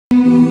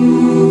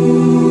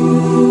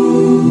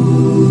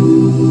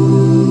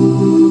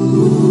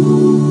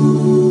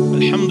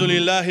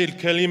الله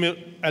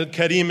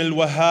الكريم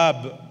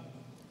الوهاب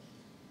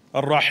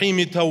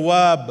الرحيم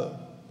تواب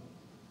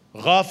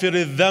غافر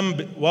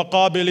الذنب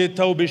وقابل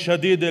التوب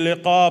شديد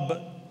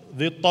العقاب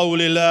ذي الطول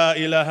لا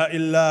إله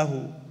إلا هو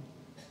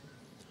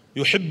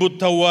يحب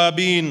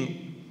التوابين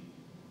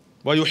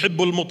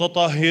ويحب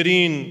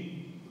المتطهرين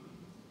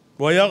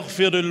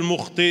ويغفر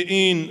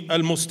المخطئين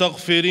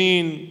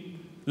المستغفرين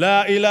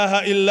لا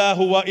إله إلا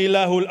هو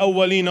إله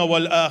الأولين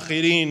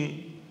والآخرين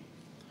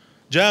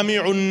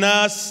جامع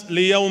الناس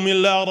ليوم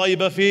لا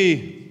ريب فيه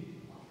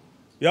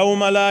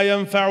يوم لا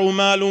ينفع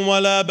مال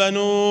ولا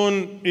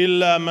بنون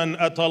إلا من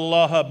أتى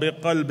الله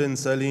بقلب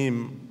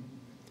سليم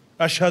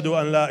أشهد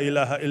أن لا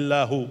إله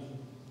إلا هو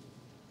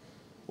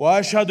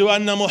وأشهد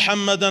أن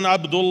محمدًا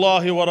عبد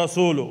الله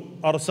ورسوله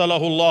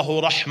أرسله الله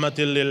رحمة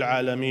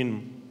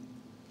للعالمين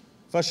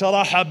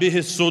فشرح به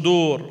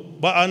الصدور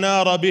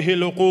وأنار به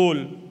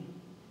العقول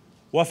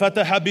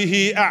وفتح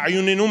به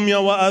أعين عميا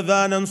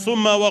وأذانا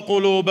صما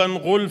وقلوبا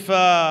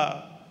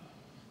غلفا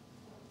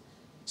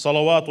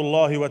صلوات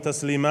الله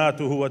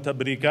وتسليماته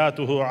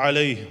وتبريكاته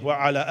عليه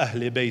وعلى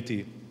أهل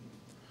بيته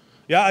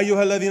يا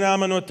أيها الذين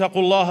آمنوا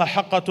اتقوا الله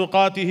حق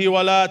تقاته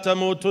ولا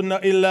تموتن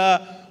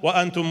إلا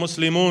وأنتم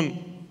مسلمون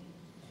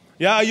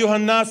يا أيها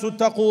الناس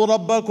اتقوا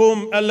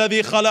ربكم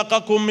الذي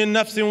خلقكم من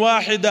نفس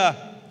واحدة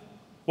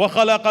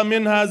وخلق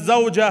منها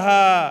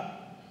زوجها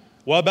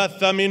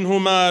وبث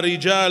منهما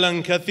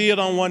رجالا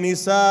كثيرا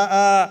ونساء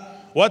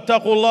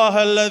واتقوا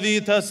الله الذي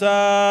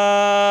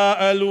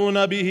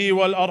تساءلون به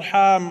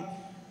والأرحام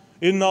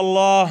إن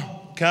الله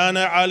كان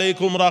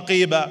عليكم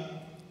رقيبا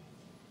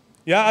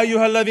يا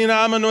أيها الذين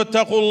آمنوا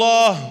اتقوا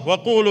الله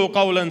وقولوا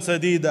قولا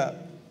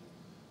سديدا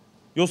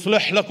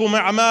يصلح لكم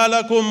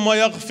أعمالكم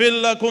ويغفر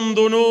لكم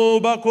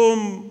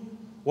ذنوبكم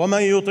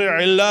ومن يطع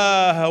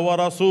الله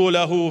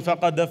ورسوله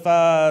فقد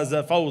فاز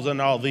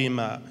فوزا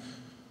عظيما.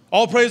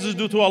 All praise is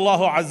due to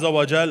Allah Azza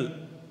wa Jal.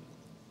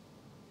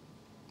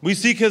 We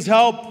seek His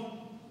help,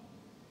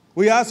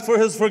 we ask for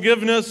His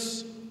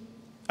forgiveness,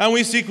 and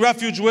we seek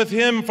refuge with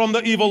Him from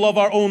the evil of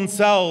our own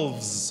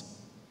selves.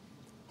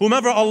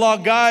 Whomever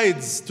Allah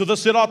guides to the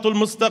Siratul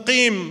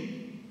Mustaqim,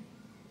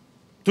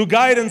 to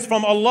guidance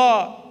from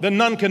Allah, then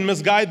none can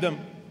misguide them.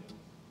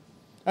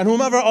 And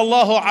whomever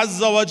Allah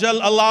Azza wa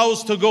Jal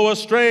allows to go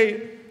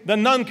astray,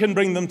 then none can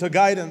bring them to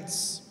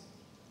guidance.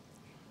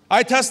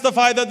 I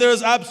testify that there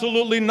is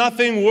absolutely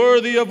nothing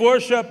worthy of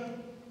worship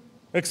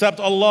except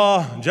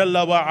Allah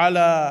Jalla wa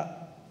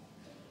Ala.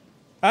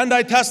 And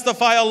I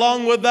testify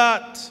along with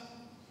that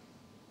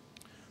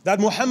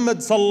Muhammad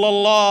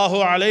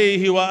sallallahu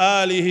alayhi wa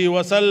alihi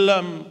wa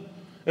sallam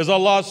is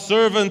Allah's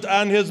servant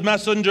and His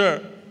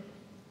messenger.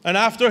 And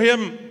after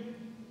Him,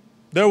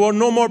 there were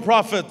no more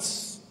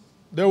prophets,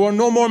 there were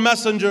no more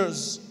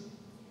messengers,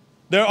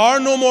 there are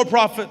no more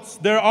prophets,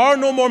 there are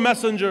no more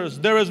messengers,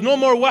 there is no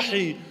more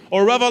wahi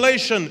or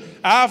revelation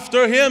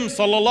after Him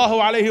sallallahu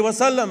alayhi wa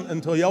sallam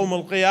until Yawm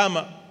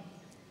al-Qiyamah.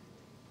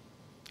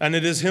 And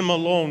it is Him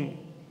alone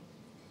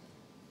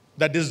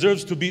that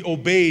deserves to be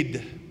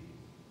obeyed.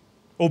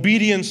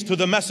 Obedience to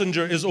the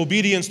messenger is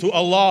obedience to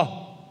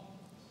Allah.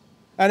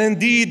 And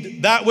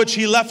indeed, that which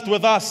He left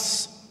with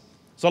us,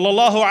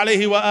 sallallahu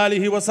alayhi wa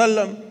alihi wa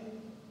sallam,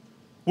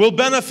 will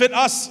benefit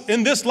us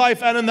in this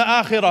life and in the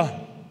akhirah.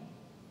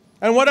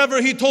 And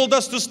whatever He told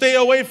us to stay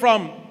away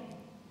from,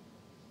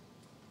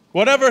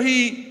 whatever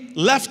He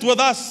left with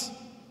us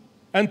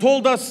and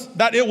told us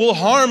that it will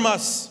harm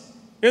us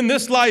in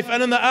this life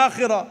and in the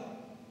akhirah,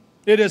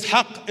 it is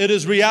haqq, it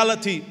is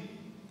reality,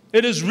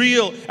 it is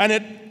real, and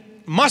it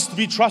must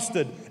be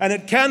trusted, and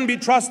it can be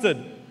trusted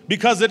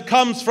because it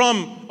comes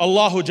from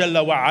Allahu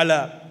Jalla wa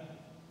Ala.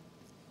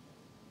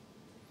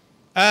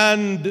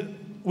 And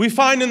we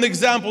find in the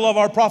example of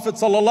our Prophet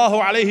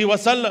sallallahu alaihi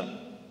wasallam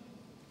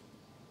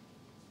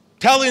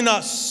telling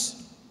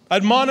us,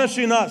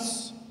 admonishing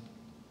us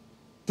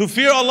to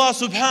fear Allah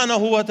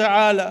subhanahu wa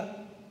ta'ala.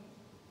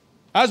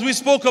 As we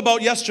spoke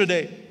about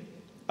yesterday,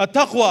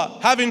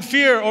 at-taqwa, having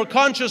fear or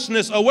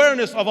consciousness,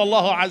 awareness of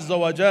Allah Azza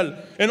wa Jal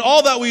in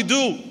all that we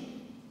do,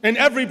 in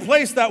every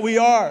place that we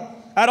are,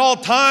 at all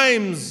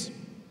times,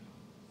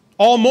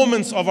 all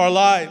moments of our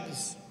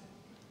lives.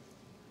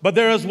 But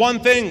there is one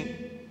thing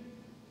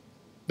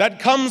that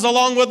comes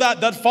along with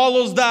that, that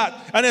follows that,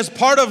 and is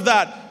part of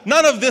that.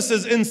 None of this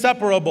is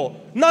inseparable.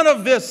 None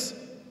of this,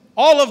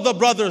 all of the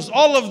brothers,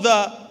 all of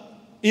the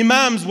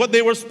imams, what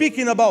they were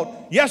speaking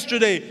about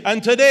yesterday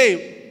and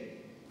today,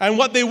 and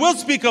what they will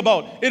speak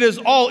about, it is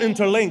all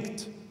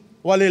interlinked.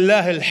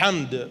 Walillahi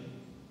alhamd.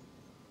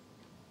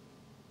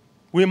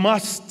 We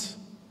must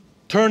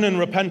turn in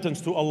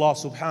repentance to Allah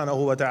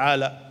subhanahu wa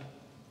ta'ala.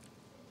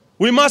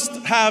 We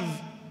must have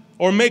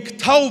or make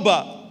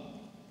tawbah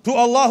to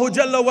Allah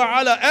Jalla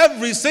wa Ala,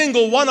 every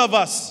single one of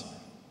us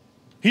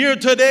here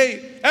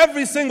today,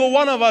 every single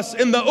one of us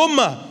in the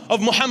ummah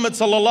of Muhammad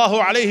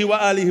sallallahu alayhi wa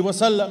alihi wa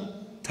sallam.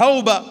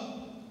 Tawbah,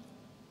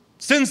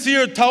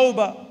 sincere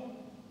tawbah,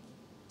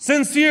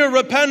 sincere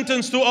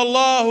repentance to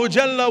Allah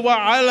Jalla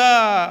wa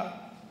Ala.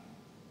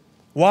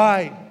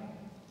 Why?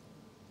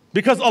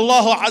 Because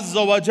Allah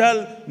Azza wa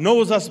Jal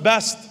knows us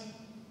best.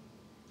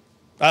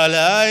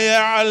 ألا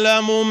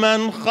يعلم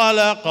من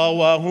خلق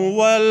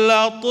وهو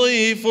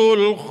اللطيف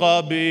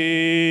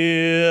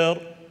الخبير.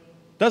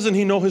 Doesn't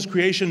he know his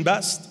creation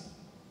best?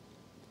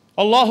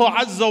 Allah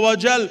Azza wa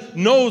Jal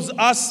knows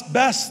us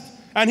best,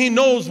 and he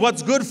knows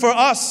what's good for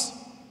us.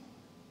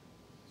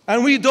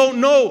 And we don't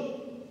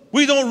know,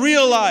 we don't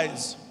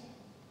realize.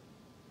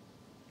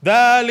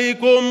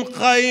 ذَلِكُمْ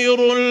خَيْرٌ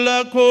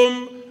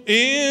لَكُمْ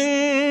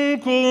إِن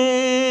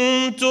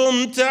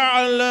كُنتُمْ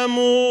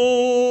تَعْلَمُونَ.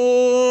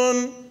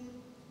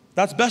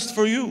 That's best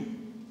for you.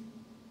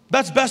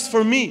 That's best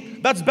for me.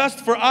 That's best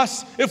for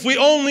us. If we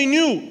only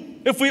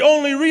knew, if we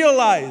only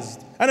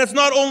realized. And it's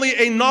not only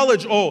a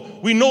knowledge, oh,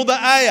 we know the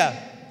ayah.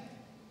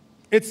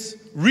 It's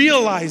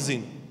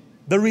realizing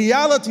the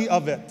reality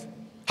of it.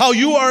 How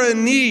you are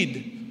in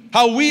need,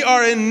 how we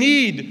are in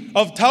need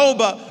of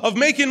tawbah, of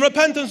making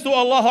repentance to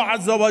Allah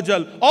Azza wa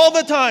Jal all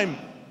the time.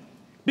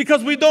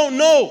 Because we don't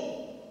know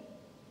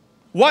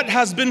what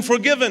has been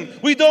forgiven.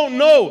 We don't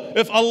know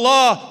if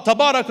Allah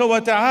Tabaraka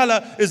wa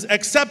Ta'ala is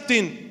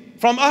accepting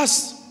from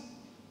us.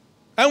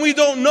 And we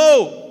don't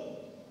know.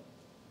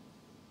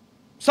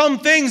 Some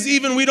things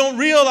even we don't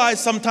realize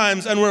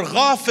sometimes, and we're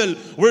ghafil,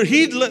 we're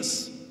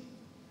heedless.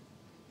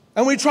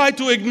 And we try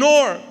to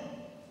ignore.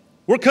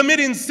 We're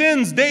committing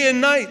sins day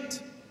and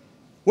night.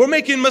 We're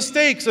making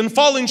mistakes and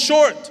falling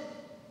short.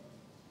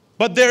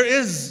 But there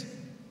is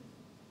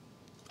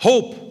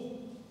hope.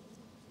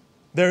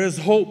 There is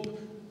hope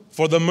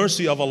for the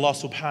mercy of Allah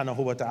subhanahu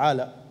wa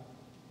ta'ala.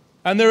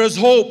 And there is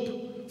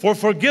hope for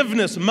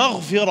forgiveness,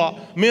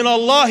 maghfirah min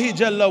Allahi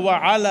jalla wa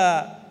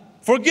ala.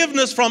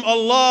 Forgiveness from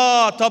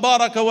Allah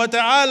tabaraka wa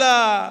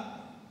ta'ala.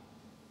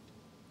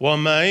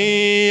 وَمَن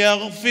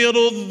يَغْفِرُ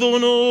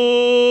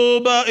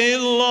الذُّنُوبَ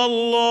إِلَّا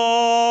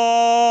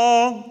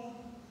اللَّهُ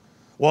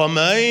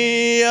وَمَن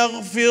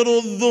يَغْفِرُ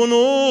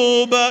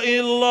الذُّنُوبَ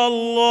إِلَّا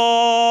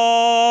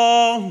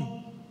اللَّهُ.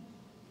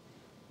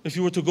 If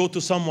you were to go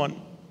to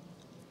someone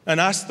and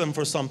ask them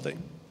for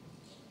something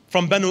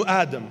from Banu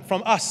Adam,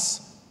 from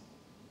us,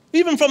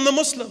 even from the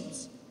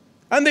Muslims,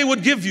 and they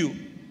would give you,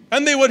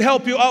 and they would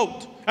help you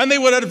out, and they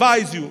would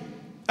advise you,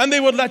 and they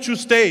would let you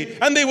stay,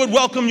 and they would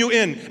welcome you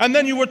in, and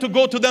then you were to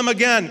go to them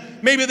again,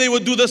 maybe they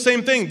would do the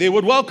same thing. They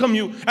would welcome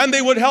you, and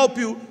they would help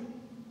you,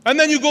 and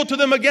then you go to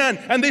them again,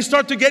 and they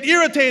start to get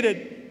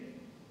irritated.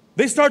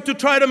 They start to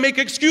try to make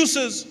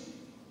excuses,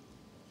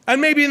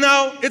 and maybe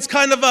now it's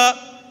kind of a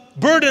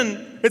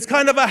burden, it's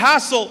kind of a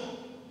hassle.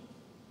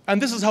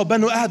 And this is how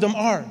Banu Adam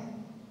are.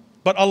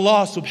 But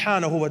Allah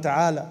subhanahu wa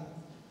ta'ala,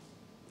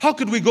 how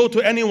could we go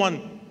to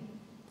anyone?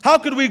 How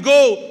could we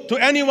go to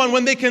anyone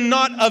when they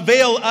cannot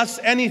avail us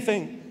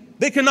anything?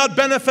 They cannot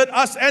benefit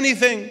us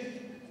anything.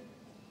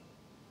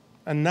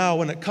 And now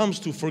when it comes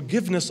to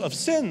forgiveness of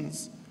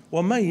sins,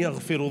 وَمَن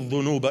يَغْفِرُ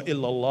الذُّنُوبَ إِلَّا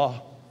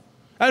اللَّهُ.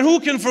 And who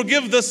can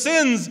forgive the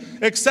sins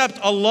except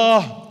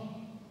Allah?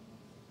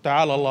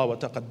 Ta'ala Allah wa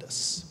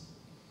taqaddas.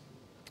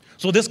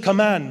 So this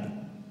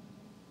command,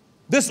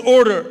 this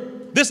order,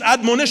 this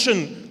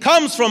admonition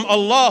comes from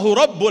Allahu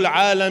Rabbul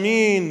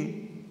Alameen.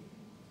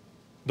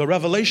 The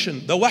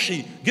revelation, the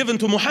wahi given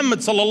to Muhammad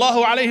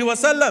sallallahu alayhi wa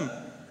sallam.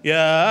 Ya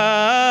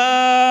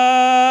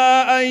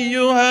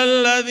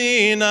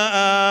ayyuhalladhina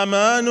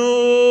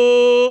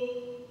amanu.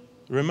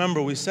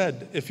 Remember we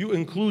said, if you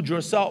include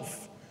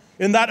yourself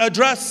in that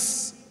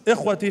address,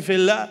 ikhwati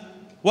fillah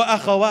wa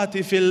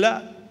akhawati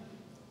fillah,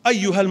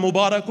 ayyuhal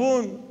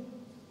mubarakun.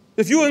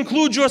 If you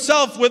include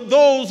yourself with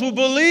those who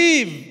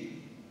believe,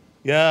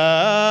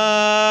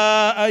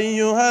 Ya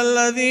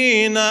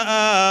ayyuhalladhina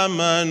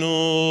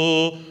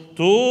amanu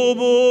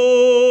tubu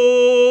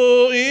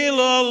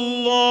ila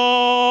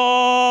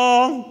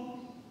Allah,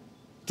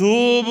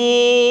 tubu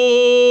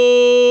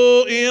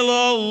ila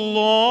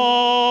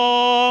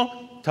Allah.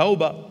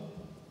 Tawbah,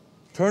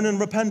 turn in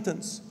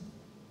repentance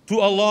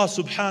to Allah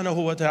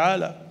subhanahu wa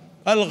ta'ala.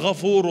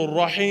 Al-Ghafur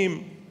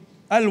al-Rahim,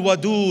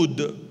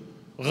 Al-Wadud,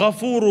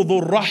 Ghafur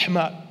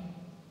dhur-Rahma.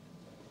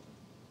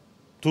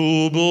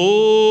 Tubu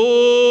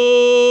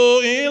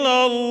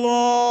ila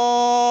Allah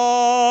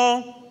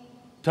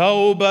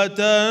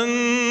tawbatan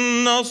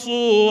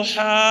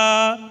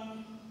nasuha.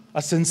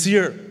 A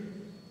sincere,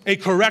 a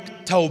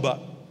correct tawbah.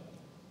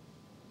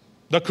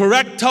 The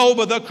correct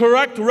tawbah, the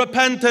correct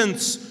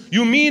repentance.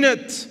 You mean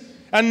it.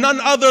 And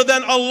none other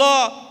than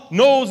Allah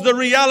knows the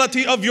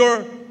reality of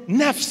your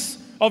nafs,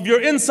 of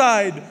your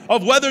inside,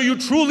 of whether you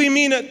truly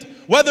mean it,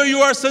 whether you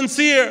are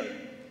sincere.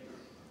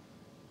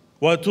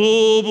 وَتُوبُوا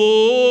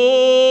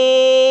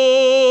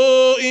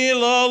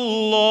إِلَى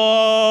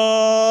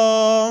اللَّهِ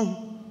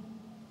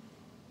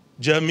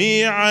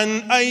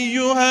جَمِيعًا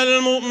أَيُّهَا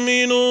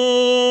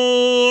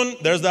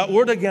الْمُؤْمِنُونَ. There's that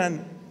word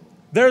again.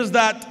 There's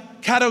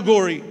that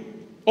category.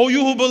 Oh,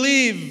 you who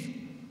believe,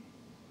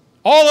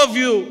 all of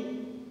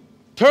you,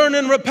 turn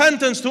in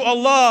repentance to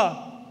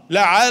Allah.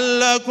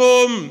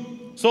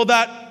 لَعَلَّكُمْ. So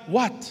that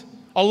what?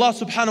 Allah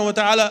subhanahu wa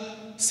ta'ala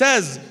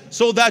says,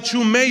 so that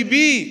you may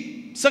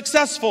be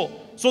successful,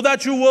 so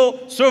that you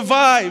will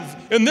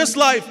survive in this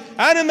life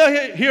and in the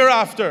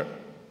hereafter.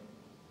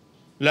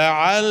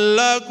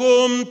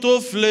 لَعَلَّكُمْ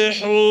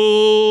تُفْلِحُونَ.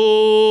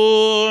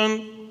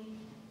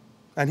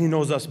 And He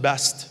knows us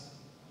best.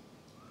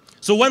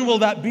 So when will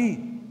that be?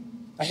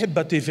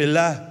 أحبتي في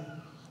الله.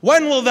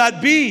 When will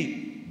that be?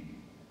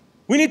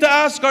 We need to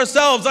ask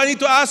ourselves, I need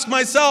to ask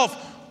myself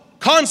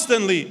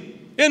constantly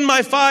in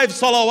my 5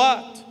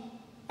 salawat,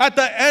 at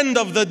the end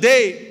of the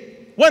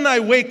day, when I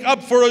wake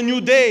up for a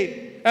new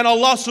day, and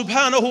Allah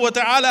subhanahu wa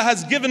ta'ala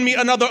has given me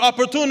another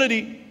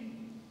opportunity.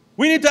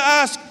 We need to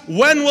ask,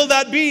 when will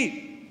that be?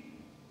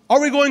 Are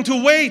we going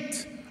to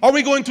wait? Are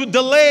we going to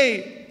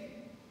delay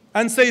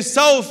and say,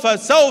 Sawfa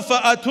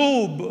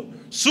atub,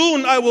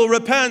 soon I will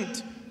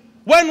repent?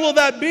 When will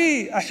that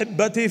be?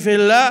 Ahibbati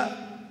fillah.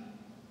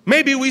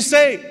 Maybe we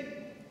say,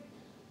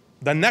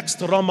 the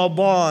next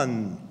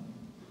Ramadan,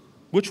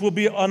 which will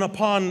be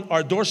upon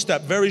our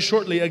doorstep very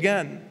shortly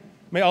again.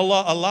 May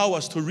Allah allow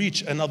us to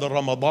reach another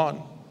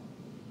Ramadan.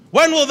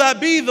 When will that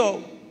be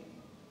though?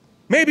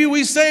 Maybe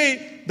we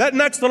say that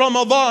next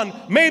Ramadan.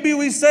 Maybe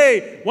we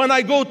say when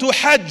I go to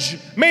Hajj.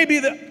 Maybe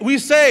we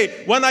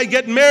say when I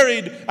get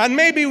married. And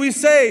maybe we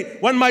say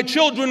when my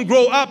children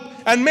grow up.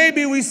 And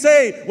maybe we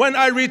say when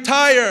I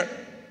retire.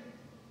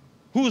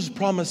 Who's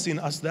promising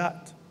us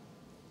that?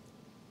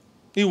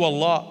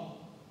 Wallah.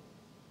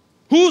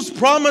 Who's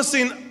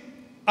promising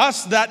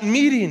us that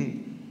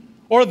meeting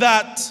or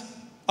that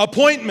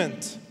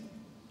appointment?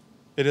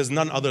 It is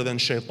none other than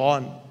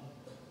shaitan.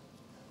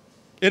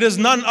 It is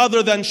none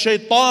other than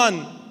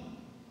shaitan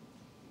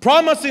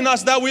promising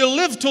us that we'll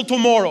live till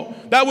tomorrow,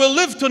 that we'll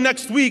live to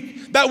next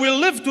week, that we'll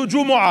live to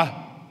Jumu'ah,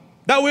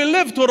 that we'll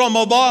live to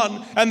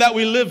Ramadan, and that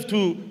we live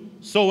to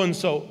so and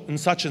so and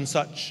such and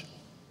such.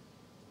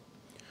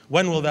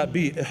 When will that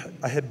be?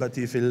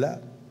 Ahibbati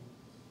fillah.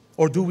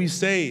 Or do we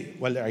say,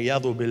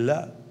 wal-i'yadu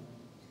billah,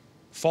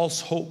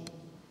 false hope?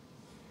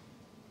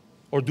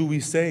 Or do we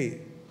say,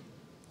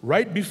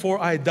 right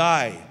before I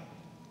die,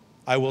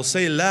 I will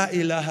say La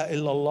ilaha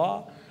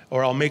illallah,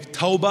 or I'll make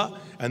tawbah,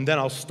 and then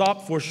I'll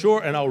stop for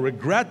sure and I'll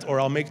regret, or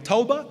I'll make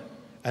tawbah,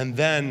 and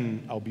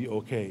then I'll be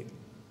okay.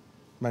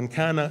 Man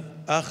kana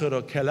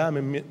akhira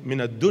kalam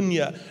min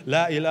ad-dunya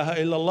la ilaha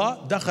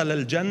illallah dakhala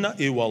al-jannah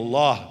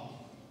wallah.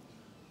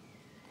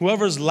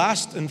 Whoever's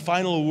last and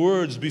final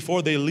words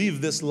before they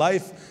leave this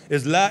life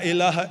is La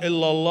ilaha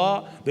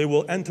illallah, they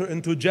will enter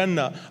into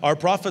Jannah. Our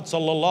Prophet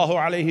sallallahu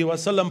alaihi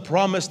wasallam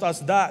promised us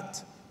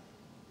that.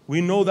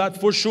 We know that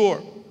for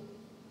sure.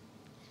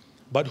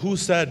 But who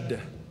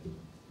said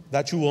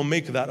that you will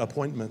make that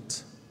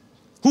appointment?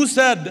 Who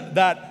said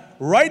that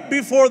right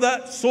before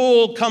that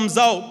soul comes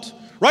out,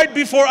 right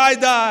before I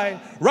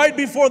die, right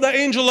before the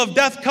angel of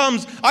death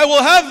comes, I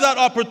will have that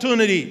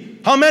opportunity?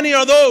 How many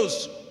are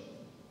those?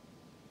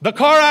 The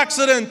car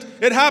accident,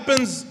 it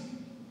happens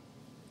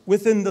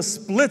within the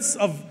splits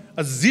of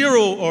a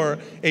zero or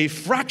a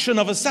fraction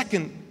of a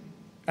second,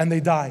 and they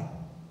die.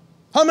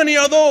 How many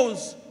are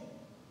those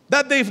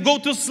that they go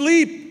to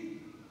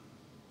sleep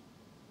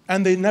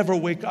and they never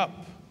wake up?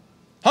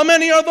 How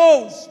many are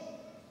those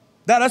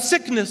that a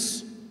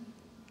sickness,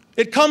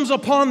 it comes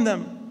upon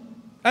them,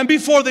 and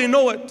before they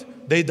know it,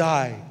 they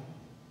die?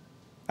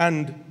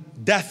 And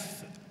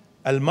death,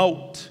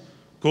 al-maut,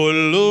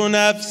 kullu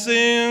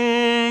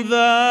nafsin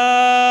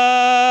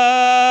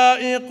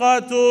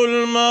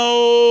dha'iqatul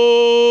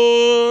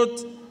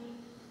maut,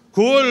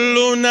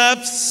 kullu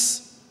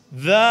nafs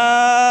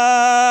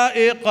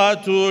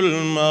dha'iqatul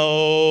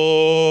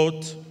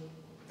maut.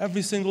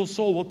 Every single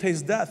soul will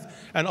taste death.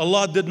 And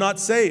Allah did not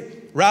say,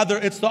 rather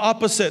it's the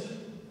opposite,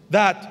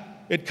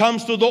 that it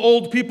comes to the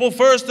old people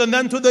first and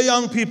then to the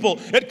young people.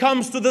 It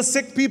comes to the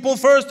sick people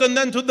first and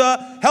then to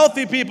the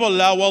healthy people.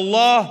 La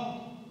wallah.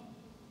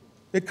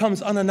 It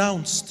comes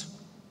unannounced.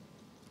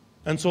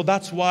 And so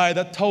that's why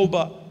the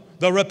tawbah,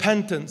 the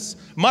repentance,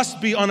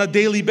 must be on a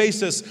daily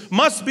basis,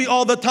 must be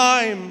all the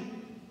time.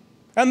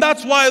 And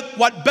that's why,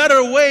 what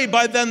better way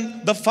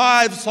than the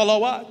 5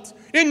 salawat?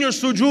 In your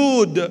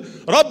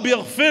sujood, Rabbi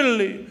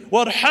ighfirli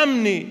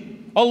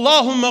warhamni,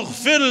 Allahumma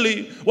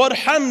ighfirli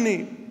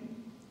warhamni.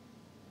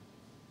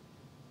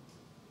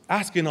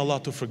 Asking Allah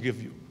to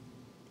forgive you.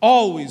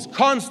 Always,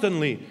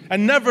 constantly,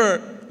 and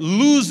never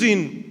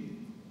losing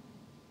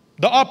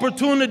the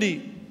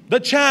opportunity, the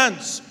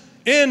chance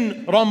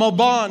in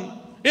Ramadan,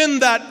 in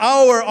that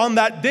hour, on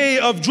that day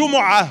of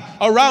Jumu'ah,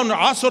 around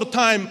Asr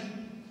time,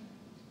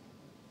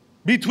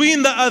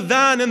 between the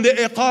adhan and the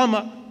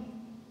iqamah.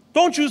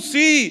 Don't you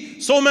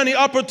see so many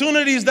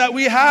opportunities that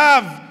we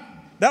have,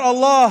 that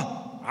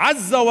Allah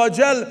Azza wa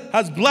Jal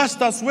has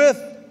blessed us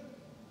with?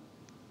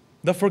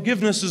 The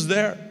forgiveness is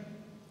there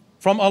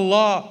from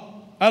Allah,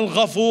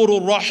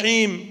 Al-Ghafur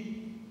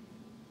Rahim.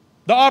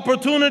 The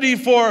opportunity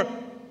for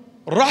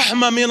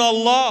rahmah min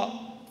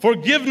Allah,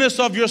 forgiveness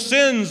of your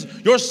sins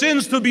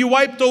to be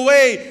wiped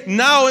away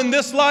now in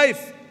this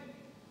life.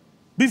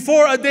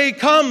 Before a day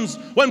comes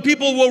when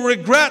people will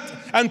regret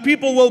and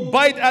people will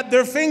bite at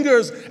their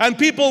fingers and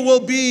people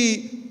will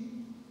be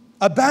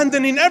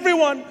abandoning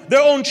everyone,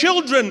 their own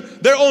children,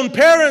 their own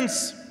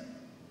parents,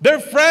 their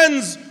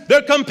friends,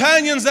 their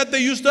companions that they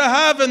used to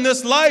have in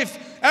this life,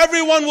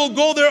 Everyone will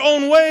go their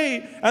own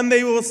way, and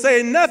they will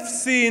say,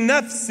 Nafsi,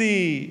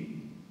 Nafsi.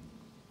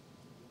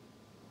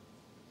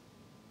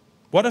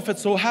 What if it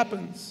so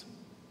happens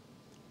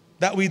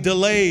that we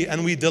delay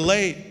and we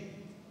delay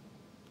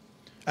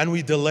and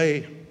we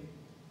delay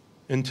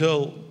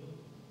until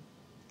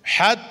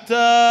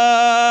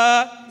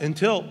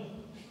until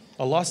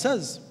Allah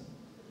says,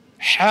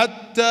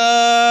 حتى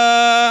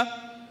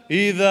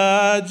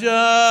إذا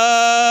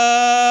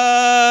جاء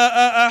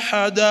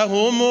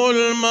أحدهم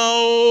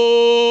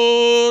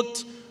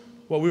الموت.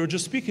 What we were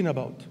just speaking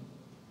about.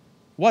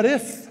 What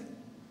if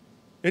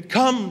it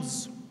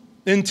comes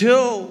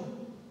until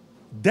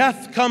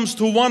death comes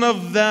to one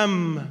of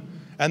them,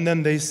 and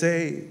then they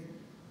say,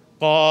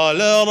 قال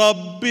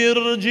رب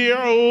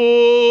ارجعون.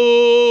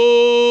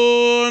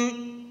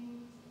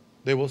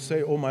 They will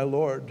say, oh my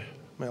Lord,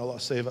 may Allah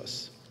save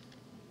us.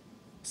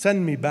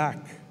 Send me back.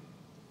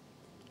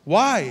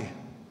 Why?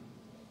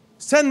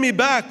 Send me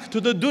back to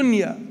the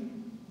dunya.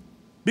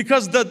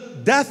 Because the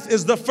death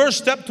is the first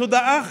step to the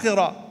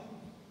akhirah.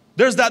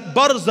 There's that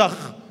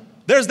barzakh.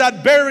 There's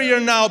that barrier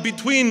now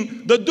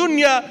between the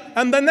dunya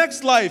and the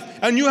next life.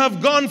 And you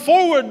have gone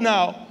forward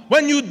now.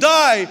 When you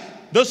die,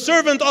 the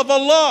servant of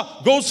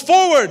Allah goes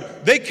forward.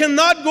 They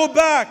cannot go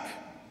back.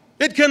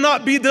 It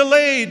cannot be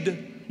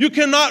delayed. You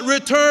cannot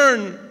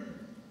return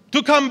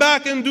to come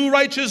back and do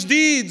righteous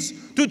deeds,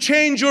 to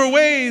change your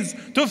ways,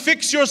 to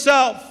fix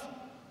yourself,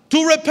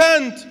 to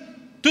repent,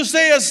 to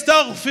say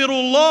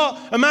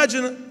astaghfirullah.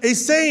 Imagine a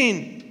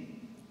saying,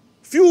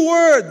 few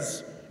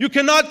words. You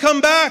cannot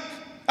come back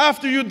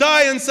after you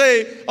die and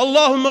say,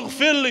 Allahumma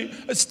ghfirli,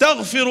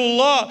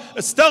 astaghfirullah,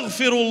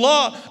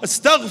 astaghfirullah,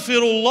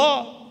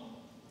 astaghfirullah.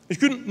 You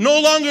can no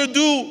longer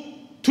do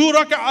 2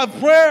 rak'ah of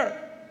prayer.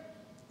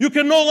 You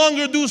can no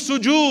longer do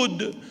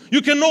sujood.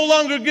 You can no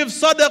longer give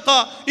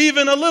sadaqah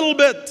even a little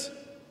bit.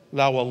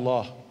 La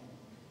wallah.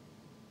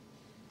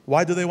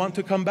 Why do they want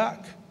to come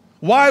back?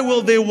 Why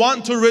will they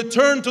want to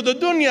return to the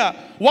dunya?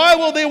 Why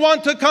will they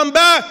want to come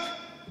back?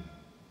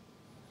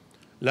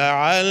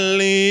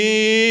 لَعَلِّي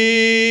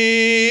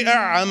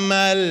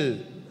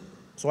أَعْمَلْ.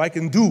 So I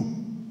can do.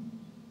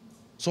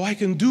 So I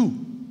can do.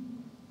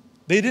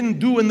 They didn't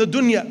do in the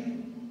dunya.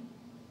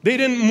 They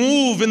didn't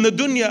move in the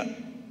dunya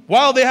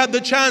while they had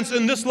the chance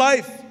in this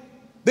life.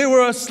 They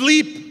were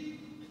asleep.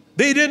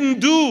 They didn't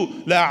do.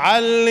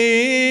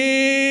 لَعَلِّي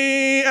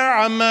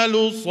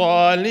أَعْمَلُ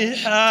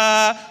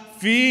صَالِحًا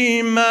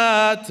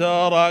فِيمَا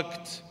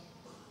تَرَكْتُ.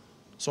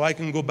 So I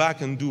can go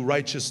back and do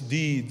righteous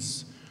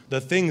deeds, the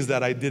things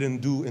that I didn't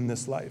do in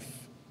this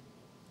life.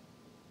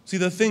 See,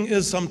 the thing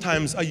is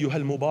sometimes,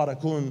 أَيُّهَا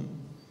الْمُبَارَكُونَ,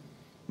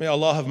 may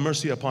Allah have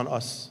mercy upon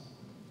us.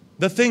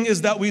 The thing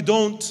is that we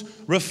don't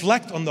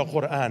reflect on the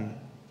Quran.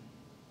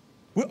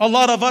 A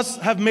lot of us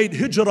have made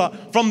hijrah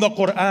from the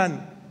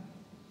Quran.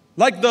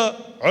 Like the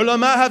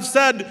ulama have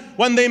said,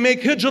 when they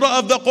make hijrah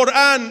of the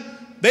Quran,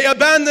 they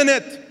abandon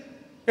it.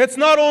 It's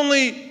not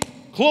only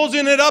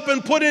closing it up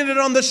and putting it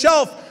on the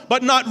shelf,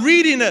 but not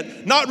reading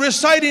it, not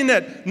reciting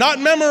it, not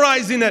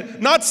memorizing it,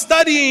 not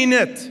studying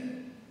it,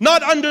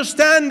 not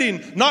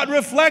understanding, not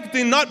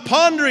reflecting, not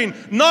pondering,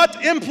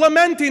 not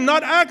implementing,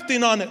 not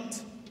acting on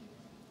it.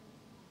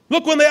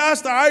 Look, when they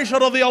asked Aisha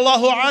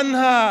radiallahu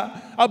anha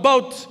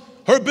about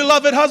her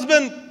beloved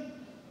husband,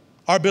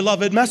 our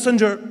beloved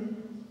messenger,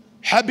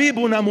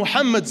 Habibuna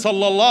Muhammad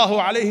sallallahu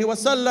alayhi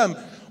wasallam,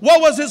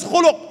 what was his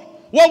khuluq?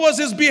 What was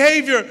his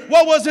behavior?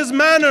 What was his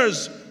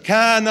manners?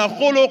 Kana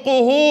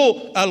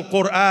khuluquhu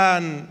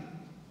al-Quran.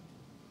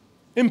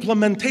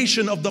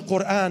 Implementation of the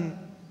Quran.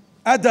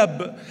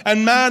 Adab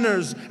and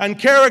manners and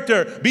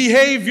character,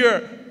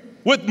 behavior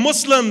with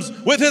Muslims,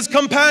 with his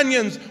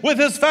companions, with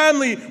his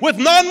family, with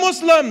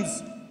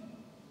non-Muslims,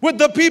 with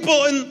the people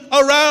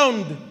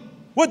around,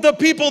 with the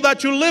people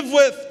that you live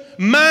with.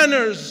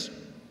 Manners.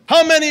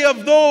 How many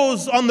of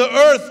those on the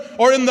earth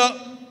or in the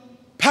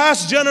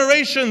past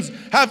generations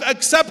have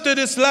accepted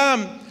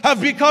Islam,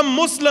 have become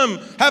Muslim,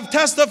 have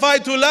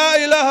testified to La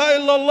ilaha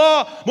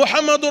illallah,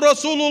 Muhammadur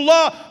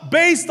Rasulullah,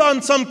 based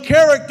on some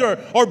character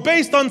or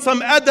based on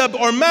some adab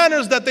or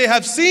manners that they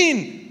have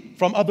seen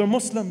from other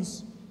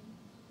Muslims?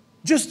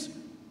 Just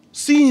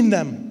seeing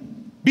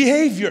them,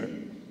 behavior.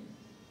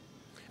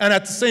 And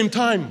at the same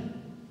time,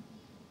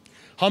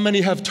 how many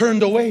have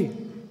turned away?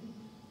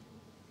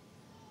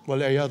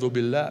 وَالْعِيَاذُ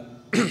بِاللَّهِ.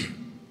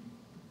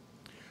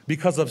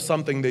 Because of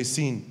something they've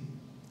seen,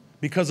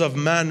 because of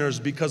manners,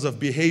 because of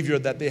behavior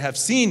that they have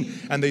seen,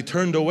 and they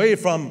turned away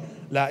from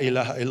La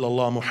ilaha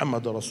illallah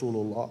Muhammad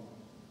Rasulullah.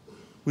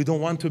 We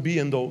don't want to be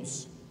in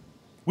those.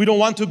 We don't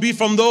want to be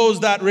from those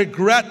that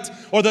regret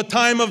or the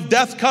time of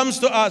death comes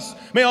to us.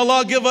 May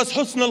Allah give us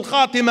husn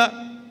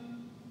al-khatimah,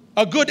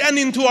 a good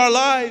ending to our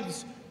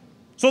lives,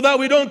 so that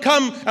we don't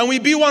come and we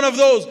be one of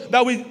those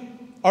that we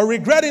are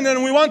regretting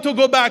and we want to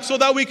go back so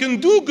that we can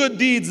do good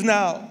deeds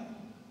now.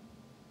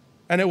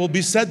 And it will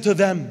be said to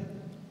them,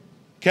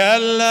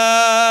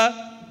 كَلَّا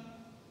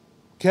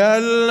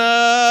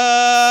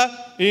كَلَّا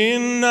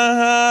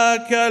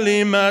إِنَّهَا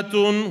كَلِمَةٌ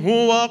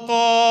هُوَ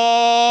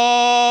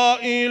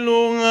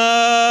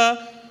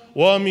قَائِلُهَا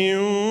وَمِن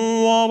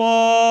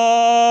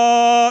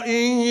وَرَائِهِمْ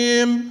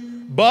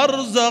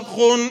بَرْزَخٌ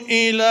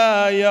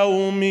إِلَى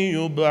يَوْمِ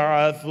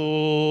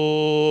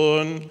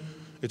يُبْعَثُونَ.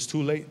 It's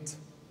too late.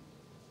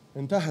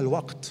 انتهى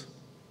الوقت.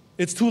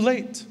 It's too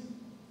late.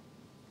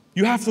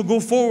 You have to go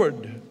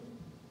forward.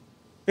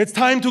 It's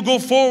time to go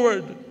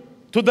forward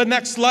to the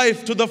next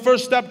life, to the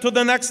first step to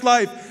the next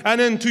life, and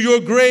into your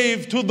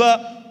grave, to the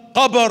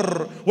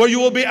qabr, where you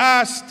will be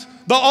asked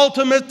the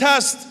ultimate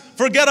test.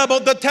 Forget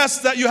about the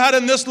tests that you had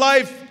in this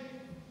life.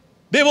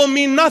 They will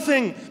mean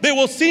nothing. They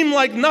will seem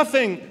like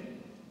nothing.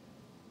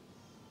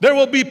 There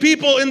will be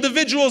people,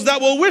 individuals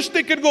that will wish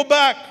they could go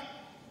back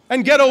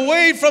and get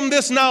away from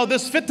this now,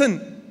 this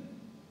fitan,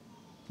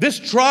 these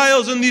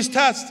trials and these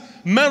tests.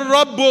 Man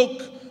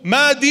rabbuk,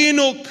 ma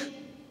dinuk,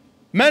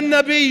 man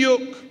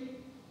nabiyuk.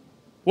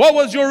 What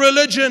was your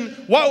religion?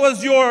 Who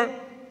was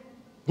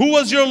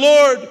your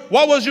Lord?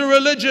 What was your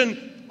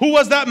religion? Who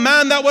was that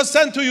man that was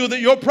sent to you, that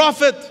your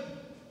prophet?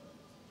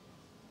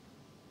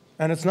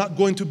 And it's not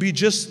going to be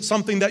just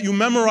something that you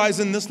memorize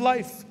in this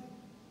life.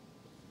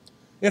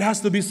 It has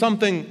to be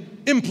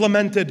something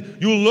implemented.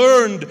 You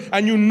learned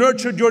and you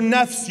nurtured your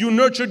nafs, you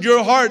nurtured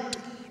your heart,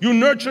 you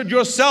nurtured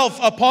yourself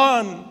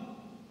upon.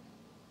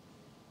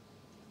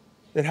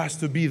 It has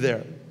to be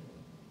there.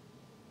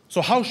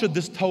 So how should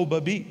this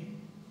tawbah be?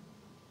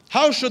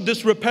 How should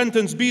this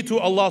repentance be to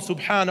Allah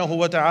subhanahu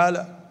wa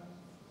ta'ala?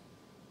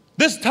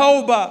 This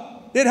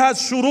tawbah, it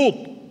has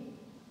shurut.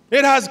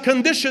 It has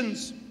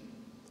conditions.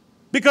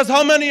 Because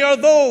how many are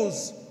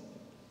those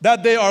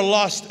that they are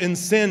lost in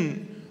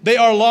sin? They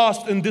are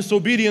lost in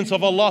disobedience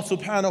of Allah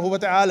subhanahu wa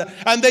ta'ala.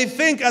 And they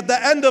think at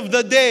the end of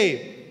the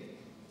day,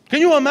 can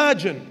you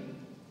imagine?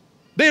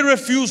 They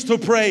refuse to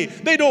pray.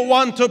 They don't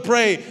want to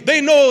pray.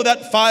 They know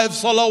that 5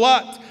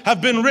 salawat have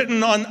been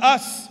written on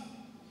us.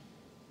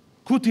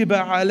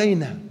 Kutiba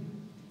alayna.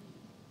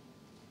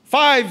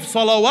 5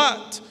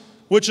 salawat,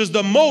 which is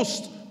the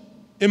most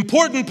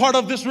important part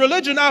of this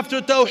religion after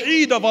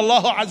tawheed of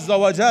Allah Azza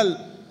wa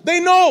Jal. They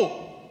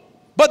know,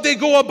 but they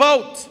go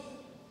about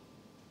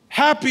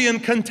happy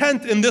and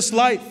content in this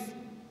life.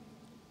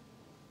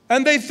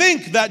 And they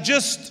think that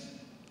just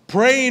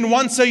praying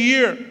once a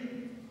year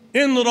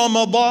in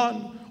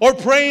Ramadan or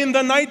praying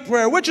the night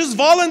prayer, which is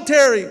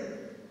voluntary,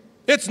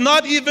 it's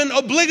not even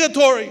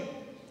obligatory,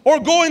 or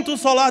going to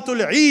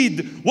Salatul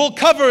Eid will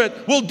cover it,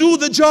 will do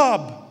the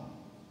job.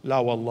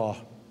 La wallah.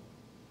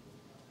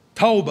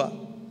 Tawbah,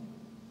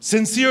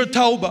 sincere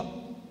tawbah,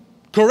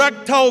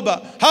 correct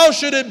tawbah. How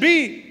should it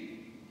be?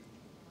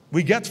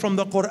 We get from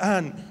the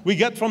Quran, we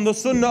get from the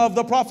Sunnah of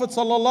the Prophet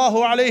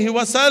sallallahu alaihi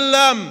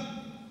wasallam.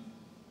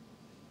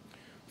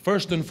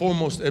 First and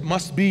foremost, it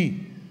must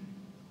be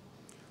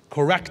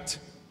correct,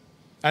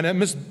 and it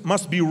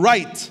must be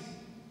right.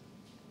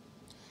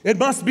 It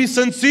must be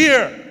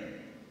sincere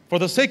for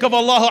the sake of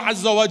Allah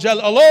Azza wa Jal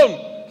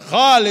alone.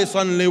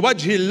 Khalisan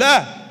liwajhi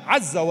Allah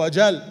Azza wa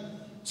Jal.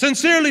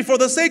 Sincerely for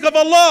the sake of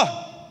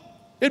Allah.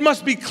 It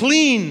must be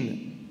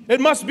clean. It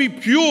must be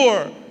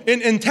pure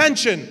in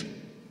intention.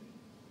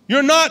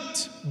 You're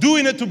not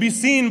doing it to be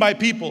seen by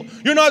people.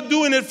 You're not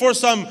doing it for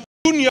some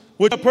dunya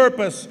with a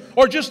purpose,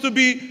 or just to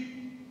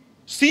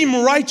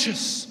seem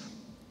righteous,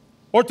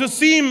 or to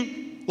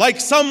seem like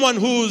someone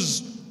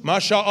who's,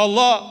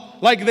 mashallah,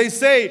 like they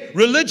say,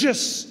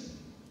 religious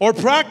or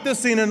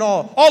practicing and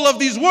all of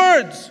these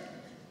words.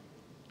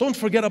 Don't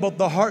forget about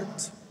the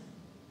heart.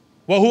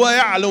 وَهُوَ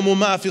يَعْلَمُ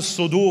مَا فِي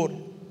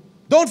الصُّدُورِ.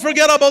 Don't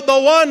forget about the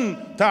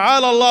one,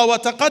 Ta'ala Allah wa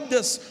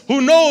taqaddas,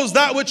 who knows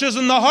that which is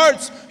in the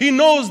hearts. He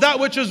knows that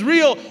which is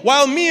real,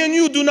 while me and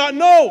you do not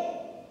know.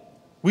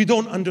 We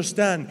don't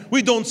understand.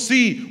 We don't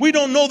see. We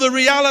don't know the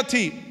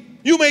reality.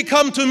 You may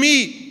come to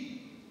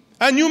me,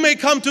 and you may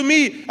come to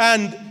me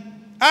and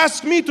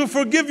ask me to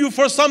forgive you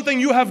for something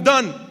you have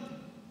done.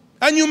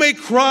 And you may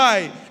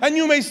cry, and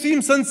you may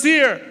seem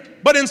sincere,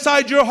 but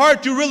inside your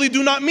heart you really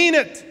do not mean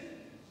it.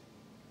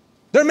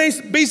 There may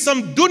be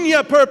some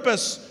dunya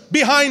purpose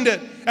behind it,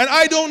 and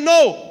I don't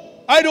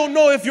know. I don't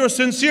know if you're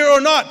sincere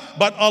or not,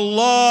 but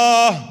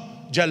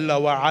Allah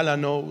Jalla wa Ala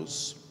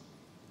knows.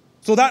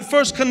 So that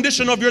first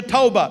condition of your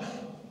tawbah,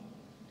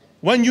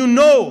 when you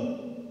know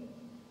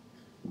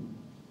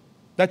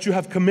that you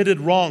have committed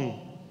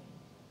wrong,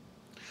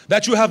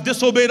 that you have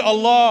disobeyed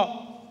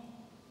Allah,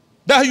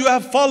 that you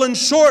have fallen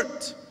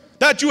short,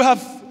 that you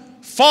have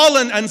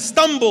fallen and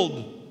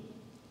stumbled,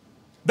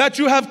 that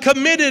you have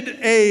committed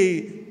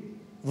a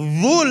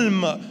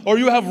dhulm, or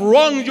you have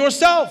wronged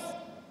yourself,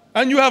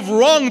 and you have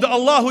wronged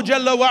Allah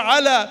Jalla wa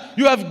Ala.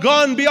 You have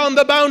gone beyond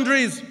the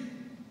boundaries.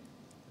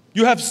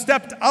 You have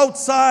stepped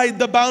outside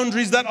the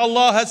boundaries that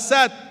Allah has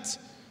set,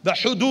 the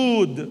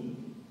hudud.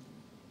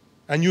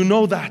 And you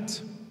know that,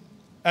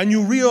 and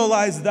you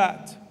realize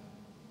that.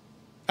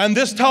 And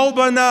this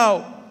tawbah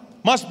now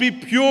must be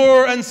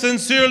pure and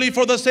sincerely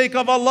for the sake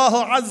of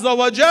Allah Azza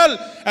wa Jal.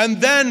 And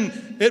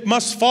then it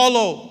must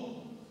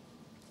follow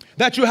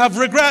that you have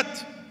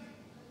regret.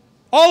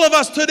 All of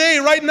us today,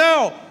 right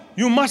now,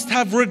 you must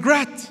have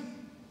regret,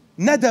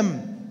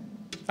 nadam.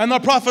 And the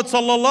Prophet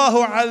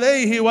sallallahu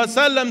alaihi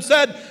wasallam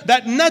said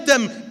that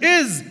nadam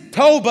is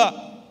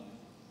tawbah.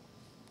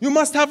 You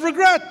must have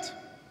regret.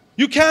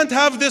 You can't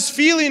have this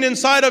feeling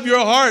inside of your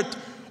heart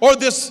or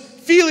this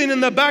feeling in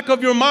the back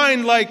of your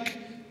mind like,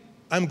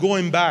 I'm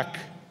going back,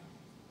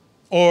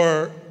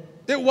 or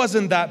it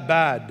wasn't that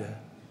bad,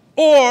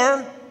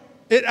 or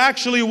it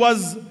actually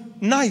was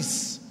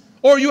nice,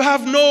 or you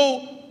have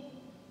no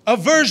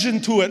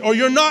aversion to it, or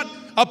you're not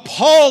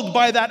appalled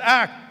by that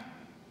act.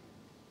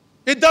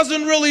 It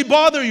doesn't really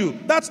bother you.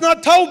 That's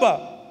not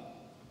tawbah.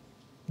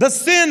 The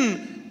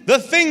sin, the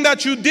thing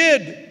that you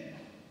did,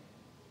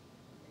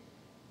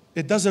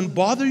 it doesn't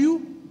bother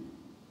you.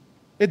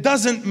 It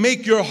doesn't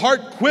make your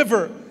heart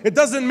quiver. It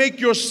doesn't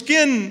make your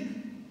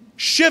skin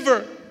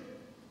shiver.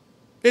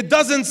 It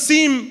doesn't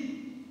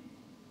seem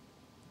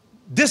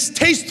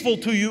distasteful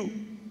to you.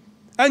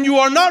 And you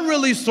are not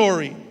really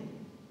sorry.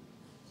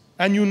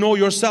 And you know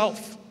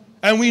yourself.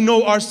 And we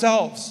know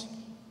ourselves.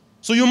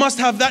 So you must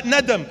have that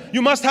nadam.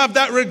 You must have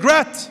that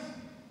regret.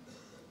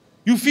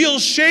 You feel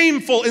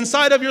shameful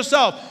inside of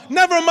yourself.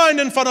 Never mind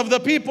in front of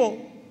the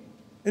people.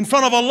 In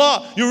front of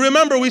Allah. You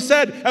remember we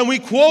said, and we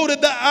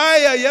quoted the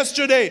ayah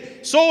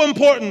yesterday. So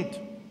important.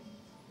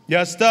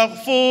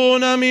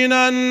 يَسْتَغْفُونَ مِنَ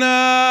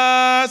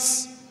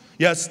النَّاسِ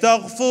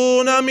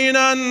يَسْتَغْفُونَ مِنَ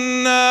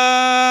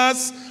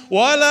النَّاسِ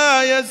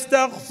وَلَا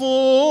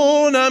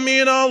يَسْتَغْفُونَ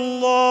مِنَ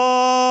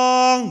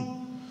اللَّهِ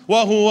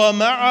وَهُوَ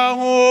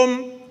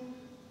مَعَهُمْ.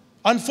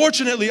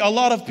 Unfortunately, a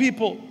lot of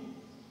people,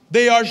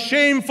 they are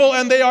shameful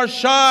and they are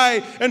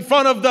shy in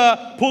front of the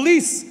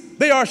police.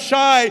 They are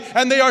shy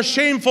and they are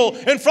shameful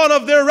in front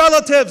of their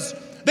relatives.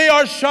 They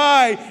are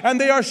shy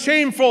and they are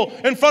shameful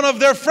in front of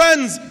their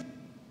friends.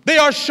 They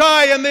are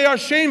shy and they are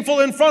shameful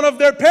in front of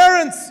their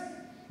parents.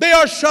 They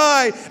are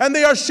shy and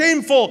they are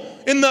shameful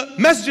in the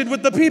masjid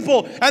with the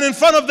people and in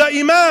front of the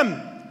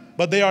imam.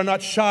 But they are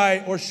not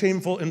shy or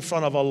shameful in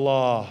front of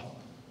Allah.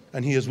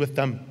 And He is with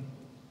them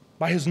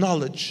by His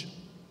knowledge.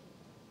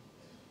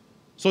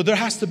 So there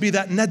has to be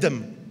that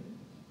nadam.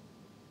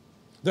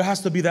 There has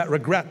to be that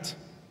regret.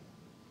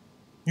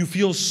 You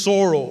feel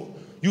sorrow.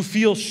 You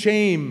feel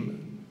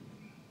shame.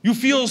 You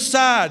feel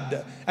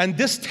sad and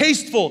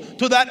distasteful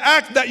to that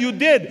act that you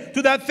did,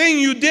 to that thing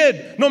you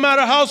did, no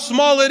matter how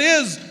small it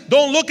is.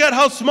 Don't look at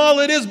how small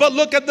it is, but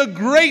look at the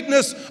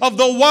greatness of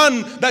the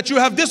one that you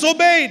have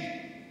disobeyed.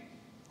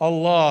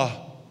 Allah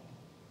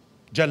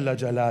Jalla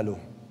Jalaluh.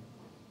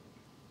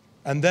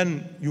 And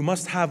then you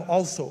must have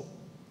also,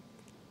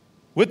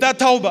 with that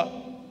tawbah,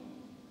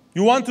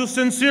 you want to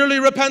sincerely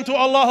repent to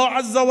Allah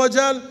Azza wa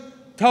Jal,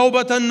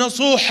 tawbatan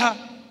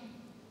nasuha.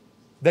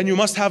 Then you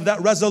must have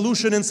that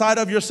resolution inside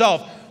of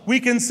yourself. We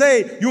can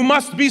say you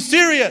must be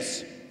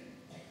serious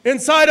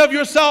inside of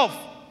yourself,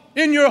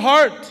 in your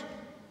heart,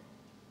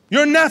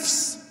 your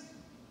nafs.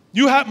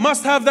 You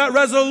must have that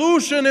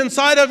resolution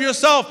inside of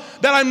yourself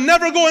that I'm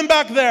never going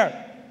back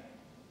there.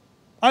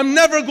 I'm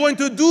never going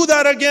to do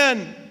that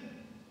again.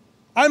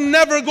 I'm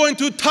never going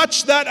to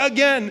touch that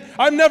again.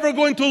 I'm never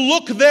going to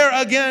look there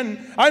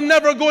again. I'm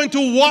never going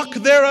to walk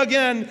there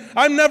again.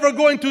 I'm never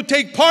going to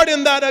take part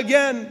in that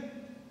again.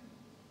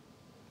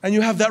 And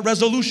you have that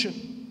resolution.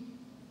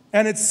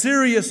 And it's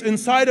serious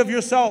inside of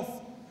yourself.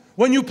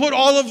 When you put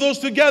all of those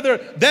together,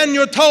 then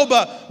your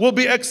tawbah will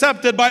be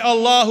accepted by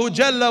Allahu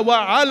Jalla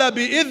wa Ala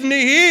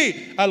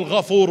bi'idhnihi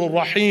al-Ghafurur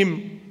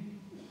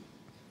Rahim.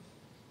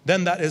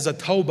 Then that is a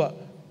tawbah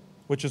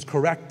which is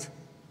correct.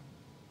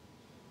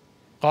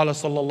 Qala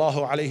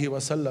sallallahu alayhi wa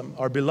sallam,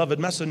 our beloved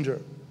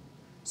messenger,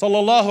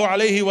 sallallahu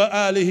alayhi wa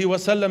alihi wa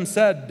sallam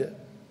said,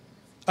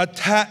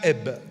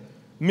 "At-ta'ib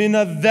min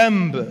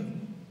adh-dhanb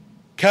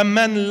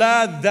kaman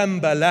la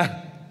dhanba lah."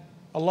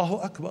 Allahu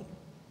Akbar.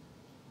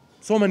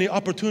 So many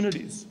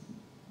opportunities.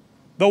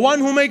 The one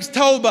who makes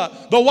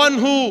tawbah, the one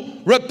who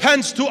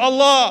repents to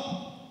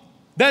Allah,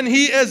 then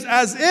he is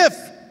as if,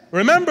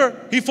 remember,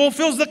 he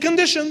fulfills the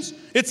conditions.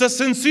 It's a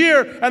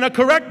sincere and a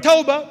correct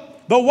tawbah.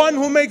 The one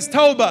who makes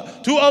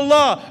tawbah to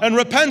Allah and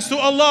repents to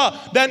Allah,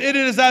 then it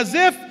is as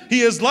if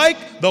he is like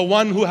the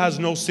one who has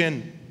no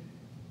sin.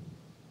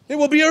 It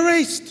will be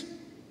erased.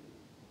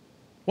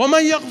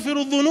 وَمَنْ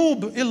يَغْفِرُ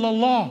الذُّنُوبِ إِلَّا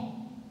اللَّهِ.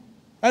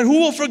 And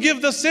who will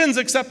forgive the sins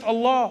except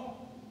Allah?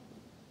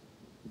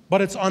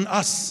 But it's on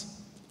us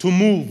to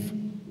move,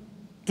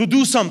 to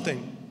do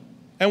something.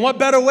 And what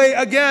better way,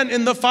 again,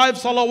 in the 5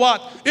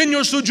 salawat, in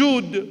your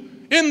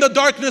sujood, in the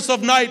darkness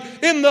of night,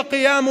 in the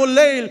qiyamul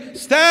layl,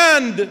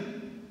 stand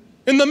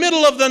in the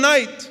middle of the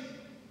night,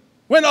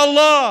 when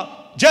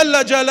Allah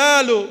Jalla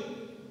Jalalu,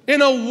 in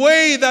a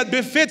way that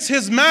befits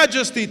His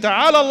majesty,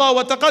 Ta'ala Allah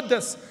wa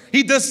taqaddas,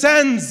 He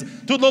descends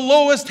to the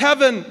lowest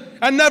heaven,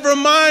 and never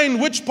mind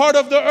which part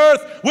of the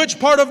earth, which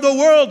part of the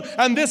world,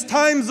 and this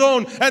time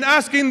zone, and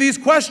asking these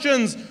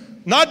questions,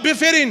 not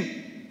befitting.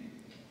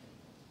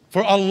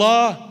 For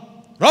Allah,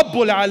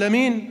 Rabbul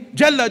Alameen,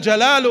 Jalla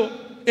Jalalu,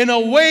 in a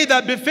way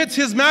that befits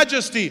His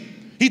majesty,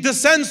 He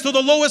descends to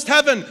the lowest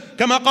heaven,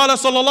 kama qala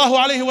sallallahu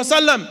alayhi wa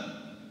sallam.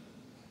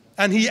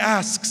 And He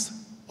asks,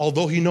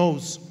 although He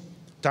knows,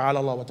 Ta'ala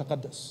Allah wa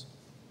taqaddas,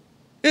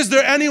 Is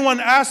there anyone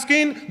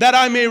asking that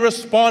I may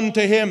respond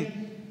to him?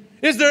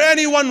 Is there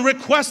anyone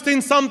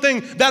requesting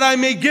something that I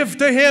may give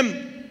to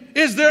him?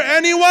 Is there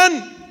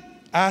anyone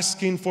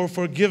asking for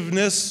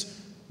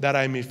forgiveness that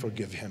I may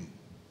forgive him?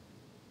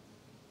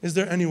 Is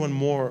there anyone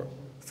more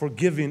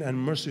forgiving and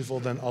merciful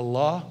than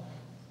Allah?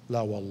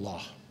 La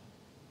wallah.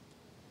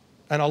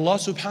 And Allah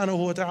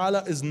subhanahu wa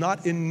ta'ala is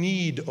not in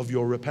need of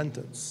your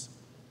repentance.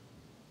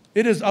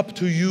 It is up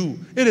to you.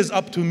 It is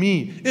up to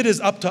me. It is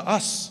up to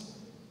us.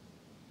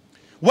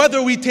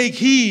 Whether we take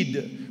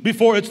heed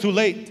before it's too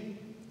late,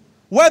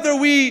 whether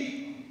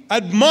we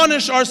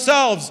admonish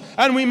ourselves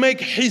and we make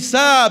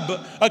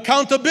hisab,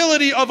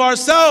 accountability of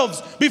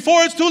ourselves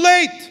before it's too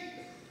late.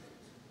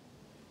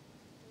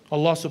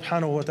 Allah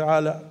subhanahu wa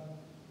ta'ala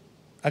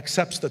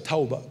accepts the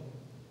tawbah.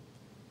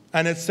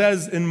 And it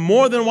says in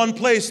more than one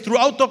place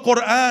throughout the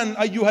Quran,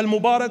 ayyuhal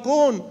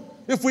mubarakun,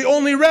 if we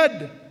only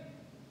read,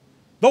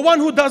 the one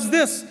who does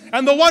this,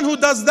 and the one who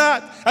does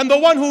that, and the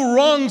one who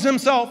wrongs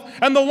himself,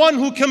 and the one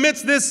who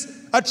commits this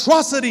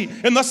atrocity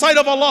in the sight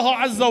of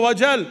Allah Azza wa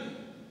Jal,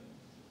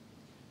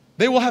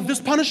 they will have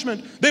this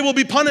punishment. They will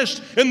be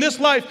punished in this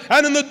life,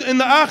 and in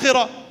the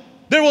akhirah,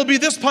 there will be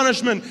this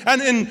punishment,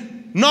 and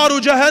in naru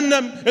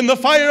jahannam, in the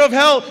fire of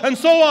hell, and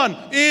so on.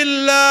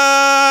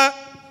 Illa,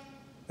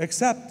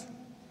 except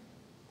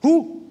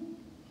who?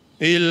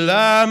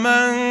 Illa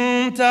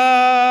man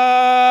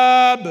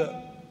tab.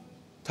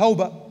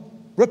 Tawbah.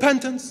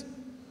 Repentance.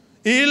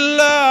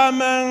 Illa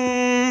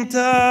man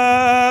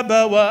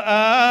taba wa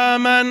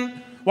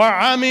aman wa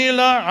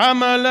amila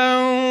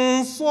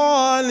amalan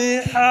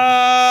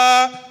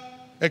saliha.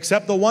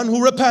 Except the one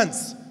who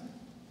repents,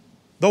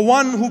 the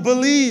one who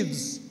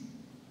believes,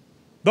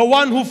 the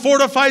one who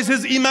fortifies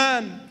his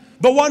iman,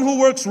 the one who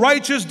works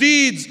righteous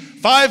deeds,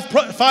 five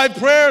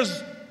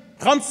prayers,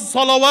 khams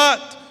salawat,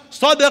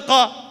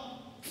 sadaqah,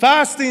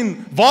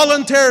 fasting,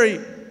 voluntary.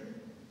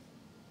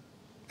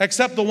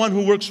 Except the one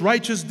who works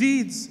righteous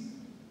deeds.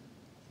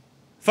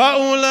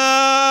 فَأُولَٰئِكَ.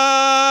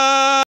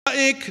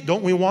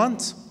 Don't we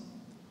want?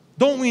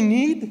 Don't we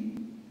need?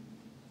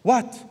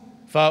 What?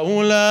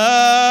 فَأُولَٰئِكَ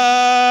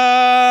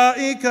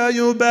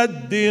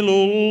يُبَدِّلُ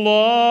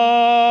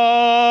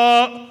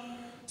اللَّهُ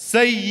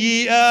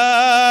سَيِّئَاتِهِمْ.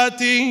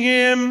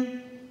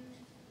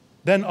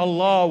 Then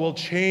Allah will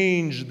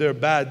change their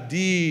bad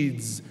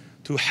deeds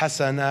to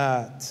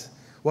hasanat.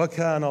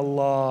 وَكَانَ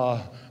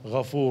اللَّهُ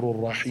غَفُورٌ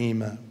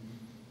رَحِيمًا.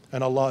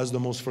 And Allah is the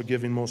most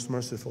forgiving, most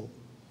merciful.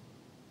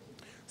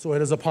 So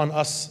it is upon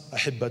us,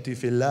 ahibbati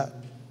fillah.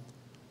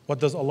 What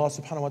does Allah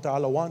subhanahu wa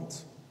ta'ala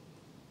want?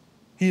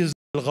 He is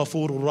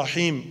al-Ghafur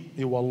rahim,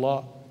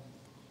 Allah.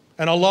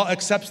 And Allah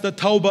accepts the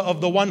tawbah of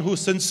the one who's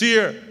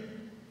sincere.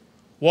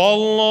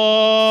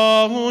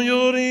 Wallahu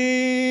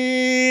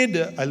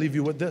yurid. I leave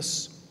you with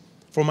this.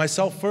 For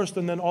myself first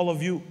and then all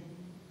of you.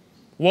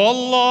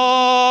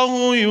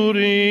 Wallahu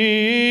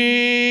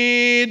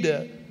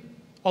yurid.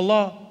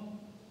 Allah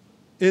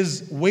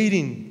is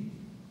waiting.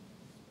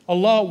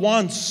 Allah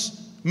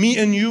wants me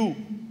and you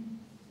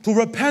to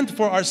repent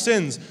for our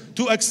sins,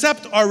 to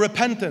accept our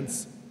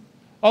repentance.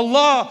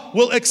 Allah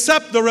will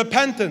accept the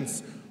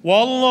repentance.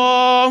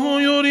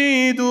 Wallahu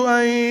yuridu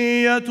an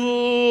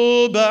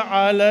yatuba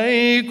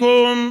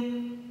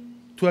alaykum.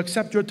 To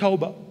accept your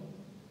tawbah.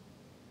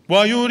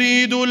 Wa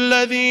yuridu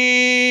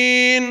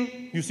alladhin.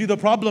 You see the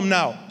problem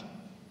now.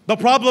 The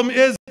problem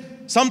is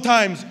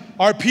sometimes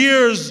our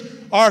peers,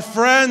 our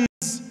friends,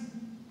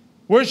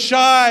 we're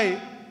shy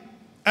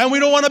and we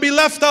don't want to be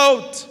left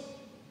out.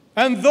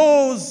 And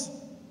those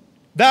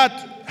that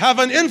have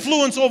an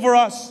influence over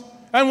us,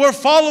 and we're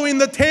following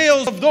the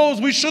tails of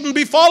those we shouldn't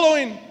be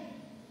following.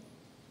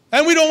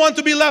 And we don't want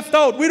to be left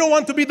out. We don't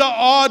want to be the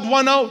odd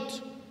one out.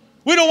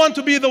 We don't want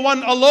to be the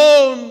one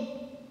alone.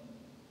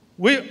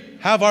 We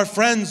have our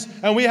friends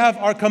and we have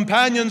our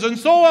companions and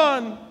so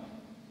on.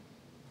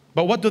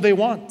 But what do they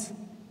want?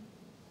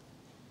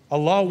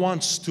 Allah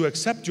wants to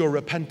accept your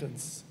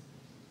repentance.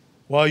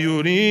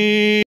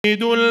 وَيُرِيدُ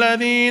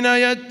الَّذِينَ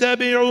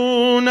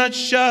يَتَّبِعُونَ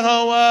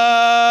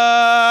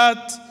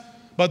الشَّهَوَاتِ.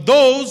 But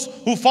those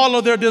who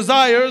follow their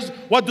desires,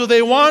 what do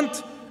they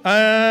want?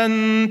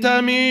 أَن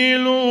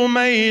تَمِيلُوا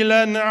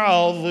مَيْلًا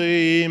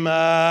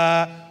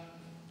عَظِيمًا.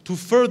 To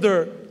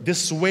further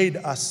dissuade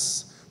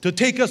us, to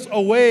take us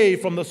away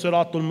from the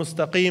Siratul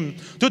Mustaqim,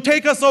 to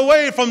take us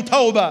away from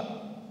Tawbah.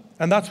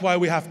 And that's why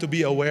we have to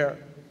be aware.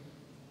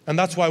 And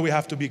that's why we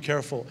have to be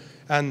careful.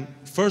 And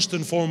first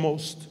and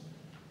foremost,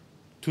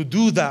 to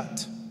do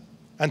that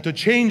and to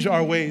change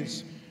our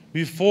ways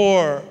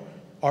before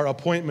our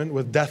appointment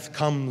with death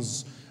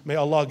comes. May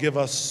Allah give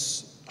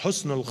us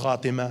husnul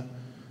khatimah,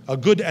 a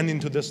good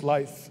ending to this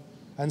life,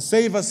 and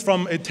save us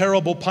from a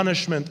terrible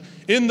punishment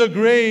in the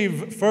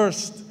grave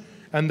first,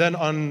 and then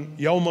on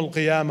Yawm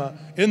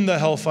al-Qiyamah, in the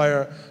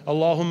hellfire.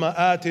 Allahumma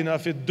atina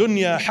fid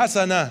dunya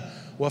hasana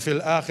wa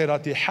fil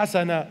akhirati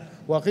hasana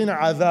wa qina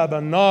adhab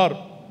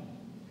an-nar.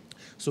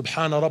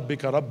 Subhana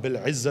rabbika rabbil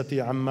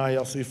izzati amma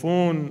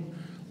yasifun.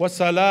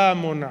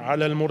 وسلام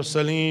على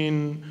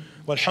المرسلين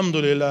والحمد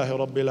لله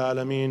رب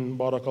العالمين.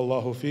 بارك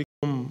الله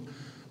فيكم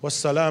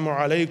Wassalamu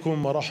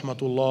alaikum wa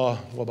rahmatullah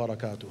wa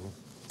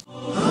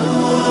barakatuhu.